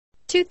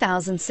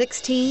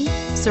2016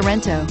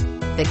 Sorento.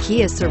 The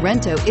Kia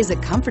Sorento is a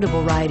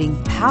comfortable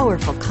riding,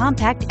 powerful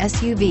compact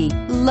SUV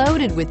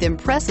loaded with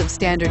impressive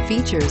standard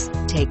features.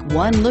 Take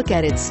one look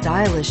at its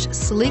stylish,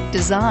 sleek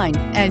design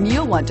and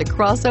you'll want to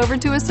cross over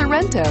to a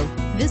Sorento.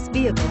 This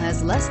vehicle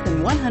has less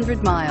than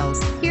 100 miles.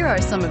 Here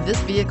are some of this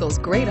vehicle's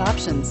great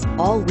options: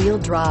 all-wheel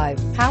drive,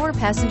 power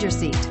passenger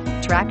seat,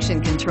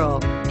 traction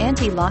control,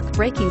 anti-lock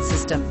braking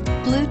system,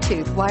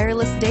 Bluetooth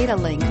wireless data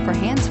link for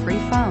hands-free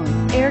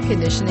phone, air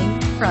conditioning,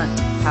 front,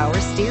 power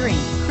steering,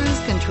 cruise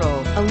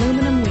control,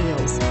 aluminum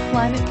wheels,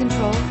 climate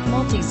control,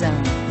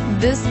 multi-zone.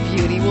 This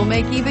beauty will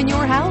make even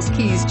your house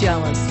keys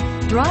jealous.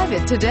 Drive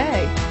it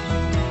today.